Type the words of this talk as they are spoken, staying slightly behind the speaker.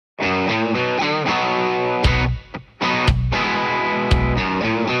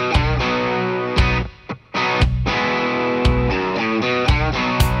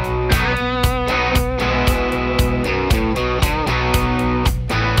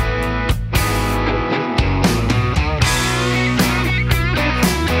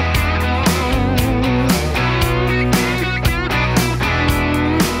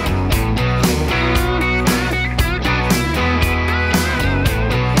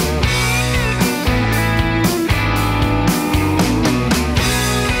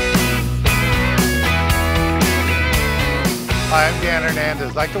Hi, I'm Dan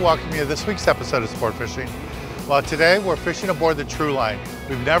Hernandez. I'd like to welcome you to this week's episode of Sport Fishing. Well, today we're fishing aboard the Truline.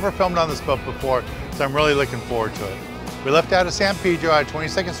 We've never filmed on this boat before, so I'm really looking forward to it. We left out of San Pedro at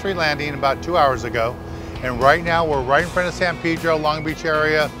 22nd Street Landing about 2 hours ago, and right now we're right in front of San Pedro, Long Beach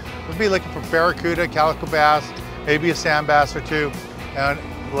area. We'll be looking for barracuda, calico bass, maybe a sand bass or two, and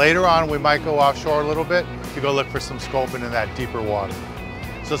later on we might go offshore a little bit to go look for some sculpin in that deeper water.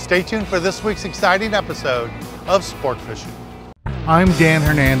 So stay tuned for this week's exciting episode of Sport Fishing. I'm Dan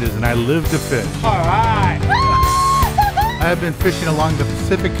Hernandez and I live to fish. All right. I have been fishing along the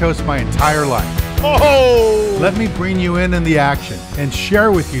Pacific coast my entire life. Oh! Let me bring you in the action and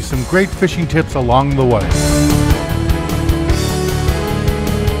share with you some great fishing tips along the way.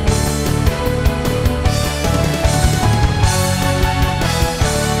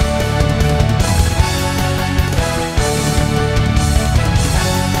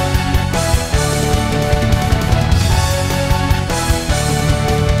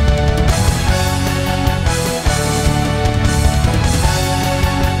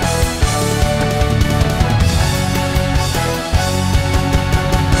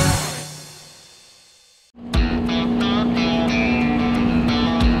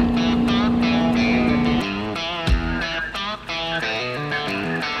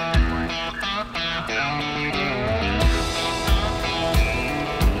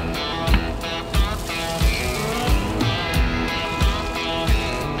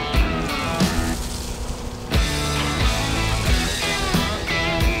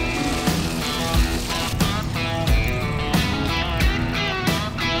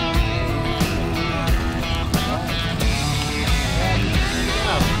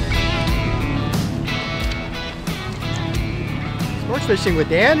 Sports fishing with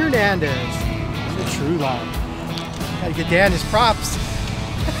Dan Hernandez. The Truline. Gotta get Dan his props.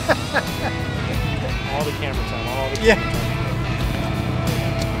 All the camera time, all the Yeah.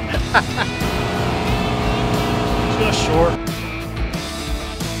 camera time. Just short.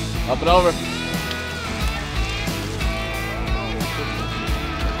 Up and over.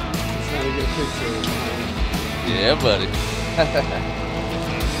 Trying to get a picture. Yeah, buddy.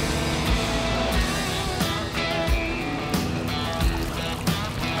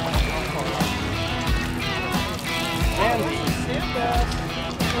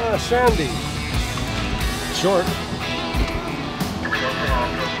 Sandy. Short.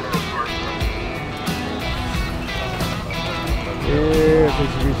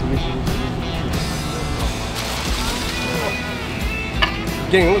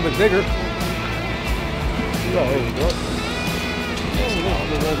 Getting a little bit bigger. Oh, there we go.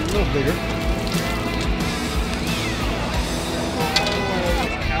 A little bigger.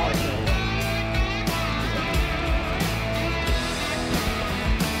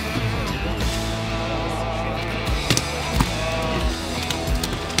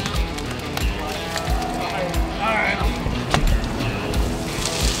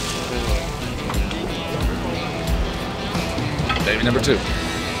 Baby number 2.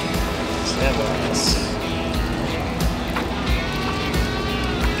 Sand bass.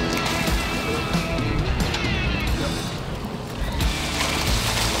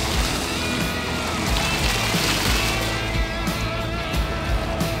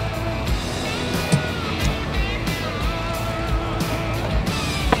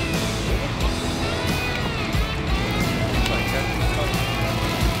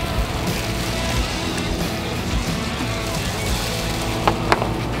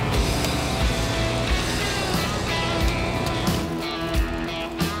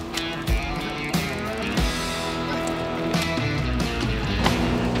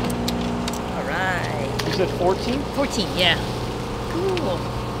 You said 14? 14, yeah. Cool.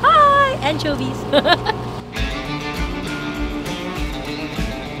 Hi, anchovies.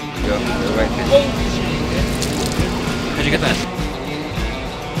 How'd you get that?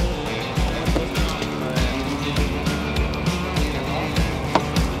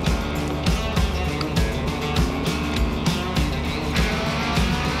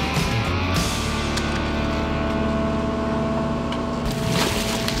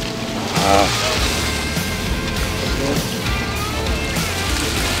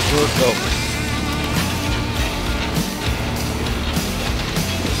 Go.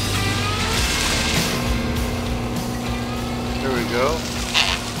 There we go.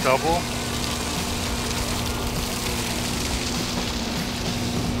 Double.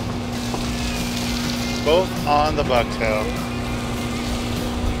 Both on the bucktail.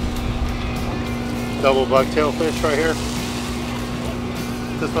 Double bucktail fish right here.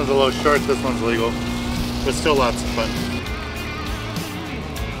 This one's a little short, this one's legal. But still lots of fun.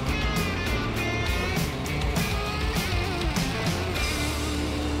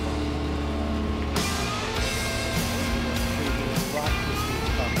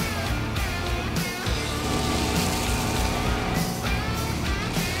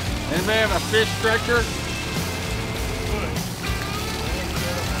 Anybody have a fish stretcher?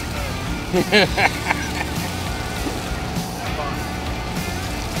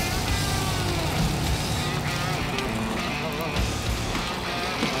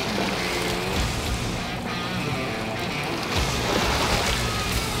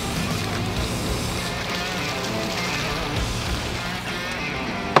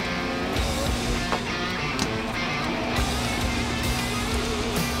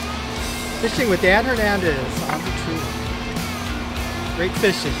 Fishing with Dan Hernandez on the Truline. Great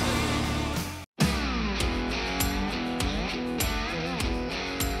fishing.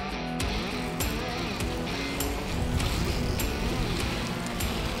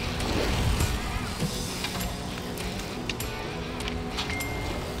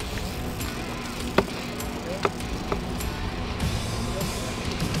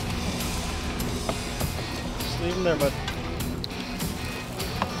 Just leave them there, bud.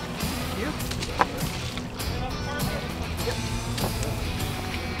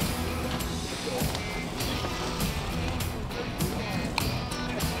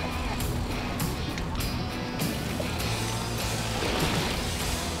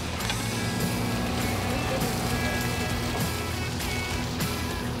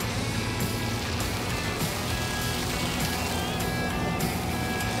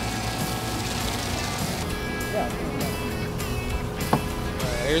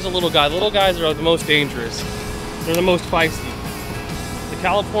 Here's a little guy. Little guys are the most dangerous. They're the most feisty. The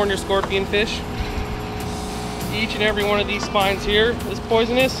California scorpion fish. Each and every one of these spines here is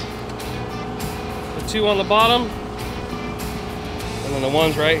poisonous. The two on the bottom, and then the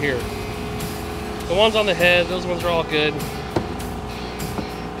ones right here. The ones on the head, those ones are all good.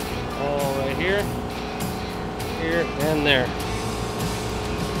 All right here, here, and there.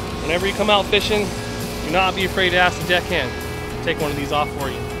 Whenever you come out fishing, do not be afraid to ask the deckhand. Take one of these off for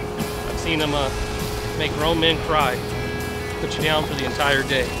you. I've seen them make grown men cry. Put you down for the entire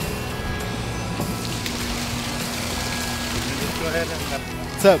day. Go ahead and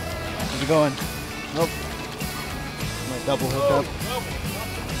What's up? How's it going? Nope. My double hookup.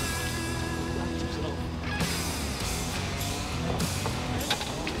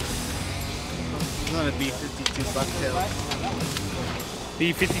 It's on a B-52 bucktail.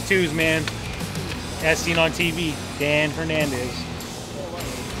 B-52s, man. As seen on TV, Dan Hernandez.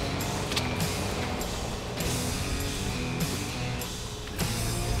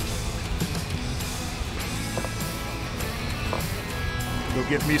 Go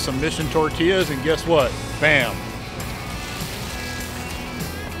get me some Mission tortillas and guess what? Bam.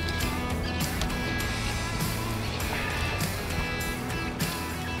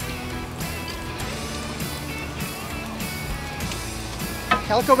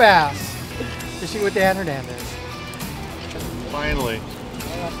 Calico bass. Fishing with Dan Hernandez.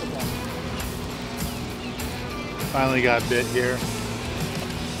 finally got bit here.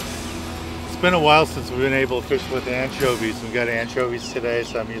 It's been a while since we've been able to fish with anchovies. We've got anchovies today,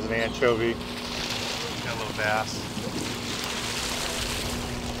 so I'm using anchovy. Got a little bass.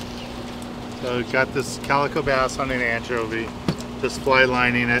 So we've got this calico bass on an anchovy, just fly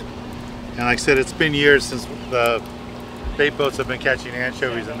lining it. And like I said, it's been years since the bait boats have been catching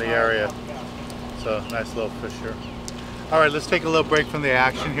anchovies in the area. So nice little fish here. All right, let's take a little break from the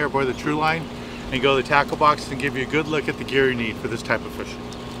action here aboard the Truline and go to the tackle box and give you a good look at the gear you need for this type of fishing.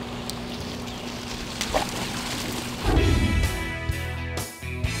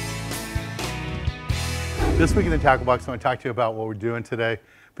 This week in the tackle box, I want to talk to you about what we're doing today.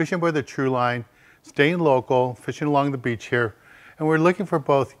 Fishing aboard the Truline, staying local, fishing along the beach here, and we're looking for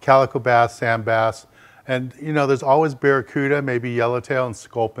both calico bass, sand bass, and you know, there's always barracuda, maybe yellowtail, and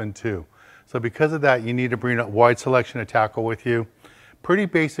sculpin too. So because of that, you need to bring a wide selection of tackle with you. Pretty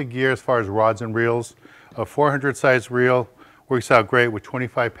basic gear as far as rods and reels. A 400 size reel works out great with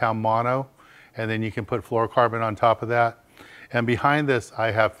 25-pound mono, and then you can put fluorocarbon on top of that. And behind this,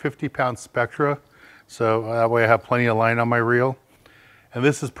 I have 50-pound Spectra, so that way I have plenty of line on my reel. And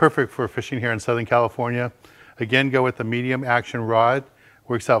this is perfect for fishing here in Southern California. Again, go with the medium action rod,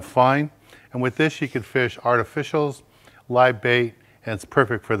 works out fine. And with this, you can fish artificials, live bait, and it's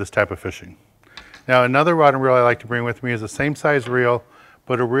perfect for this type of fishing. Now, another rod and reel I like to bring with me is the same size reel,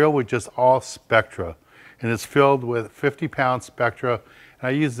 but a reel with just all Spectra. And it's filled with 50-pound Spectra. And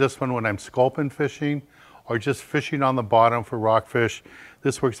I use this one when I'm sculpin fishing or just fishing on the bottom for rockfish.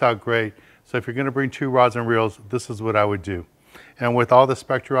 This works out great. So if you're gonna bring two rods and reels, this is what I would do. And with all the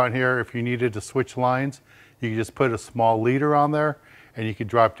Spectra on here, if you needed to switch lines, you can just put a small leader on there and you can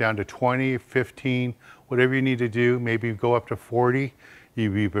drop down to 20, 15, whatever you need to do, maybe go up to 40,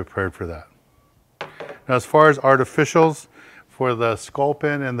 you'd be prepared for that. Now, as far as artificials, For the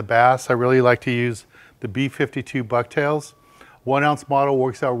sculpin and the bass, I really like to use the B52 bucktails. 1 ounce model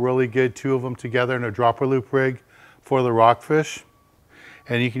works out really good, 2 of them together in a dropper loop rig for the rockfish.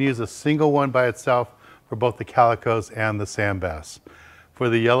 And you can use a single one by itself for both the calicos and the sand bass. For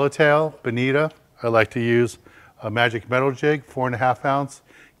the yellowtail, bonita, I like to use a magic metal jig, 4.5 ounce,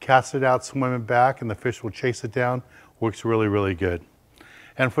 cast it out, swim it back, and the fish will chase it down. Works really, really good.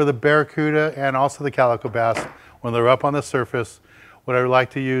 And for the barracuda and also the calico bass, when they're up on the surface, what I like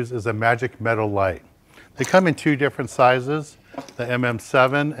to use is a magic metal light. They come in 2 different sizes, the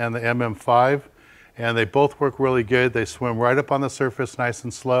MM7 and the MM5, and they both work really good. They swim right up on the surface nice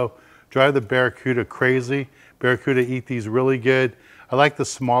and slow, drive the barracuda crazy. Barracuda eat these really good. I like the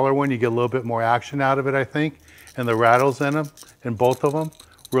smaller one. You get a little bit more action out of it, I think, and the rattles in them, in both of them,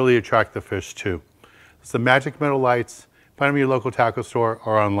 really attract the fish too. It's the magic metal lights. Find them in your local tackle store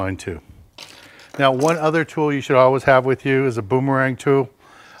or online too. Now, one other tool you should always have with you is a boomerang tool.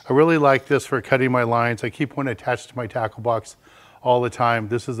 I really like this for cutting my lines. I keep one attached to my tackle box all the time.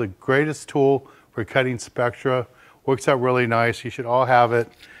 This is the greatest tool for cutting spectra. Works out really nice. You should all have it.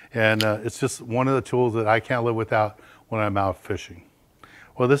 And it's just one of the tools that I can't live without when I'm out fishing.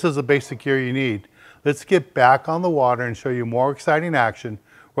 Well, this is the basic gear you need. Let's get back on the water and show you more exciting action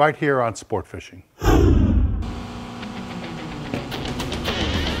right here on Sport Fishing. I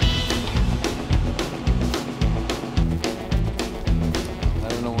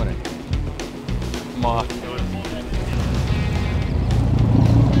don't know what it is. Come on.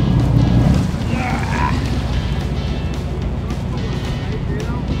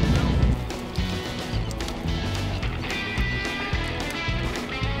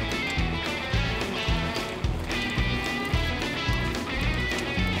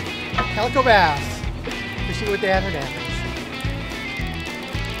 Calico bass. Fishing with Dan Hernandez.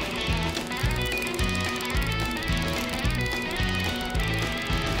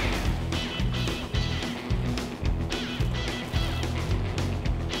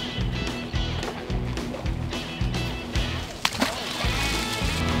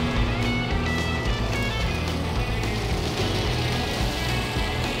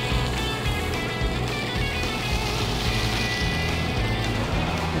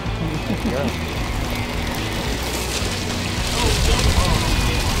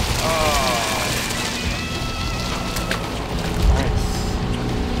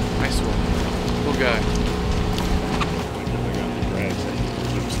 Nice one. Cool guy.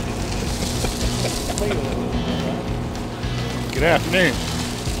 Good afternoon.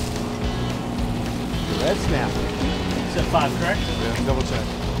 Red snapper. Is that 5, correct? Yeah, double check.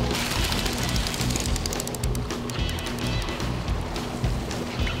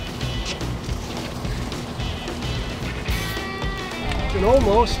 And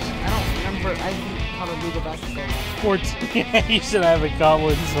almost. I don't remember. I probably the best. 14. Yeah, you said I haven't caught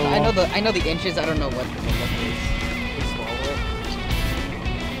one so long. I know the inches. I don't know what the look is. It's smaller.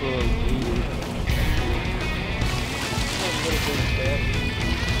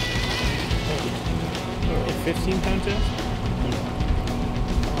 15 pound test?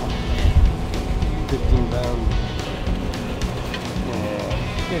 15 pound.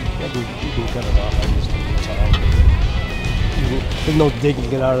 You can cut it off. I just need the time. There's no digging to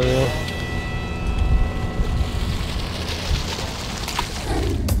get out of there.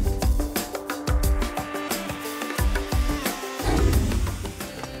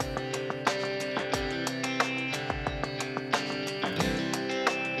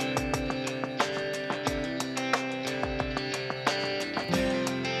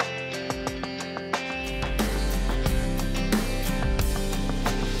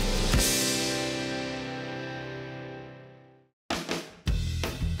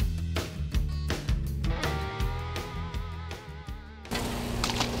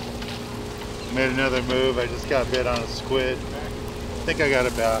 Made another move. I just got bit on a squid. I think I got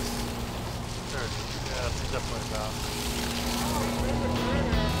a bass. Yeah, it's definitely a bass.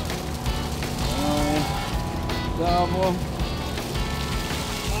 Double.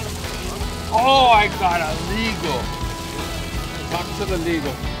 Oh, I got a legal. Talk to the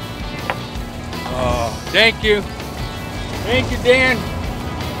legal. Oh, thank you. Thank you, Dan.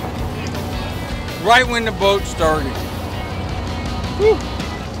 Right when the boat started. Whew.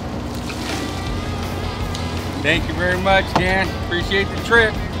 Thank you very much, Dan. Appreciate the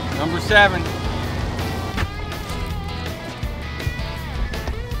trip. Number 7.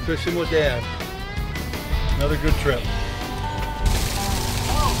 Fishing with Dan. Another good trip.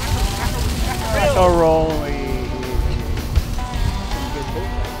 A rolling.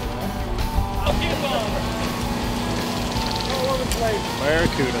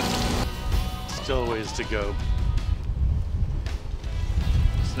 Barracuda. Still a ways to go.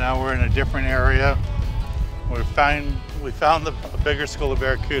 So now we're in a different area. We found a bigger school of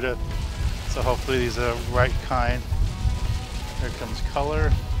barracuda. So hopefully these are the right kind. Here comes color.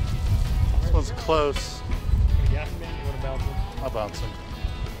 This one's close. I'll bounce him.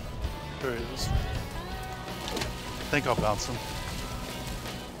 There he is. I think I'll bounce him.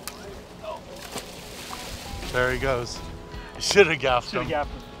 There he goes. You should have gaffed him. All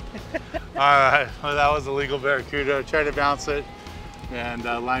right, well, that was a legal barracuda. I tried to bounce it and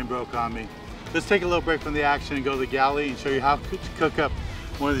line broke on me. Let's take a little break from the action and go to the galley and show you how to cook up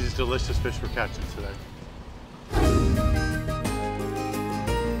one of these delicious fish we're catching today.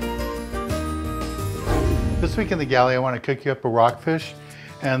 This week in the galley, I want to cook you up a rockfish.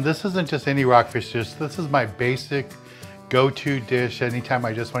 And this isn't just any rockfish dish. This is my basic go-to dish anytime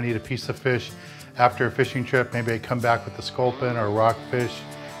I just want to eat a piece of fish after a fishing trip. Maybe I come back with a sculpin or a rockfish,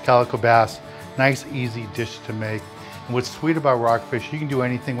 calico bass. Nice, easy dish to make. And what's sweet about rockfish, you can do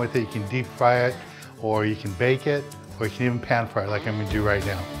anything with it. You can deep fry it, or you can bake it, or you can even pan fry it like I'm going to do right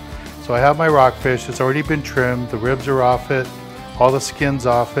now. So I have my rockfish. It's already been trimmed. The ribs are off it. All the skin's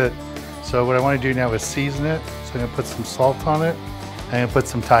off it. So what I want to do now is season it. So I'm going to put some salt on it. I'm going to put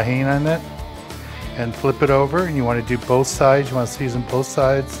some tahini on it and flip it over. And you want to do both sides. You want to season both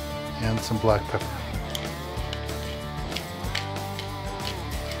sides, and some black pepper.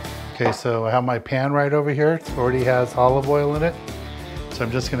 Okay, so I have my pan right over here. It already has olive oil in it. So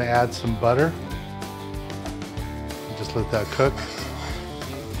I'm just going to add some butter. Just let that cook.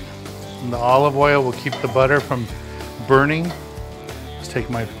 And the olive oil will keep the butter from burning. Just take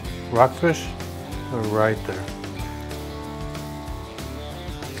my rockfish right there.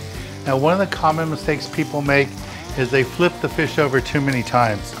 Now, one of the common mistakes people make is they flip the fish over too many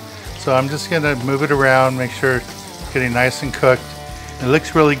times. So I'm just gonna move it around, make sure it's getting nice and cooked. It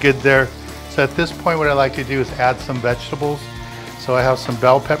looks really good there. So at this point, what I like to do is add some vegetables. So I have some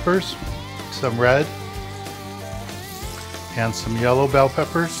bell peppers, some red, and some yellow bell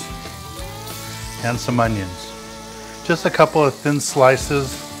peppers, and some onions. Just a couple of thin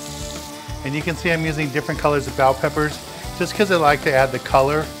slices. And you can see I'm using different colors of bell peppers just because I like to add the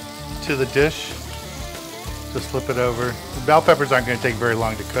color to the dish. Just flip it over. The bell peppers aren't going to take very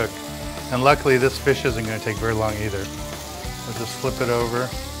long to cook. And luckily this fish isn't going to take very long either. So just flip it over.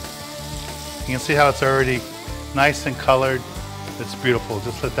 You can see how it's already nice and colored. It's beautiful.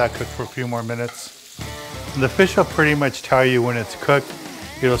 Just let that cook for a few more minutes. And the fish will pretty much tell you when it's cooked.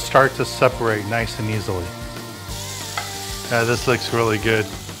 It'll start to separate nice and easily. This looks really good.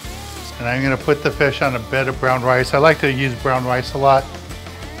 And I'm going to put the fish on a bed of brown rice. I like to use brown rice a lot.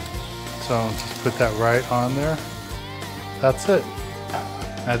 So just put that right on there. That's it.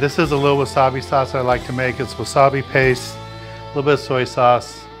 Now this is a little wasabi sauce I like to make. It's wasabi paste, a little bit of soy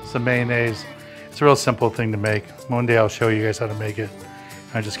sauce, some mayonnaise. It's a real simple thing to make. One day I'll show you guys how to make it.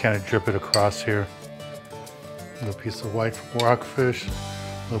 I just kind of drip it across here. A little piece of white rockfish, a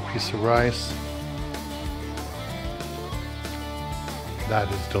little piece of rice.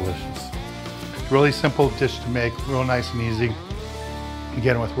 That is delicious. Really simple dish to make, real nice and easy.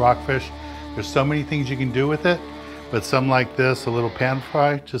 Again, with rockfish, there's so many things you can do with it, but some like this, a little pan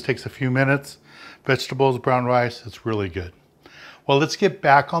fry, just takes a few minutes. Vegetables, brown rice, it's really good. Well, let's get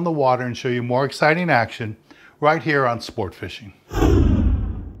back on the water and show you more exciting action right here on Sport Fishing. A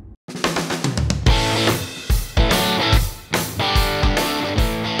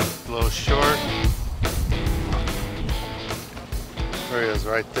little short. There he is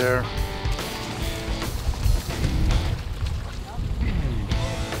right there.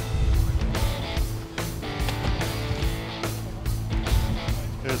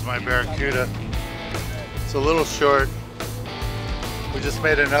 Here's my barracuda. It's a little short. We just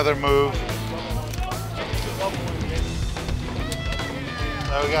made another move.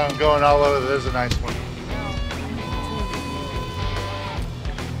 Now we got him going all over. There's a nice one.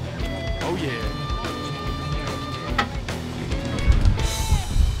 Oh yeah.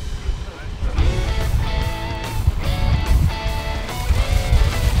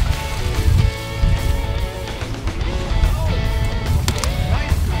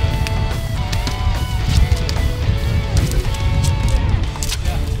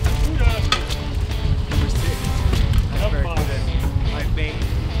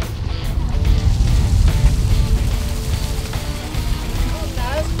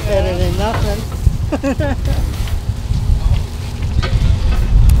 Better than nothing.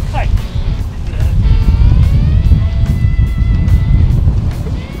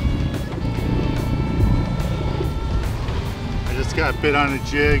 I just got bit on a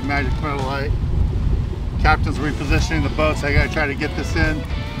jig, magic metal light. Captain's repositioning the boat, so I gotta try to get this in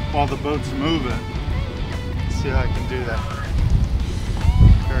while the boat's moving. Let's see how I can do that.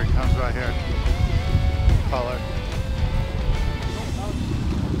 Here he comes right here. Color.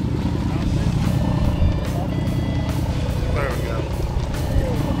 There we go.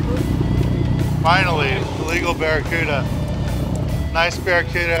 Finally, the legal barracuda. Nice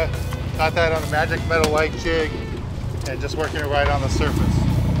barracuda. Got that on a magic metal light jig and just working it right on the surface.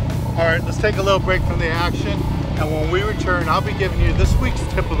 All right, let's take a little break from the action, and when we return, I'll be giving you this week's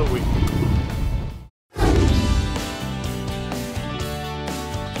tip of the week.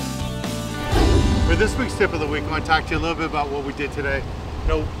 For this week's tip of the week, I want to talk to you a little bit about what we did today. You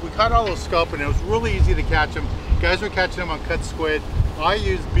know, we caught all those sculpin, and it was really easy to catch them. Guys were catching them on cut squid. I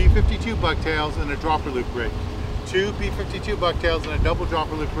used B52 bucktails and a dropper loop rig. 2 B52 bucktails and a double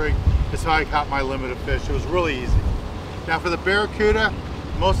dropper loop rig is how I caught my limit of fish. It was really easy. Now for the barracuda,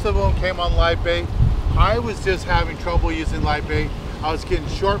 most of them came on live bait. I was just having trouble using live bait. I was getting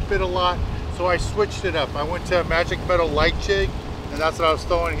short bit a lot, so I switched it up. I went to a magic metal light jig, and that's what I was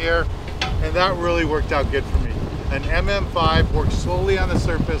throwing here, and that really worked out good for me. An MM5 worked slowly on the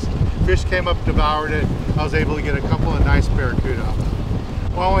surface. Fish came up, devoured it. I was able to get a couple of nice barracuda out.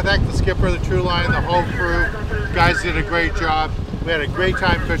 Well, I want to thank the skipper, the Truline, the whole crew. You guys did a great job. We had a great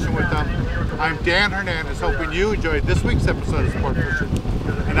time fishing with them. I'm Dan Hernandez, hoping you enjoyed this week's episode of Sport Fishing,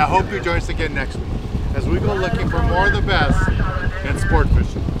 and I hope you join us again next week as we go looking for more of the best in sport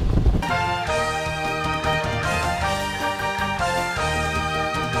fishing.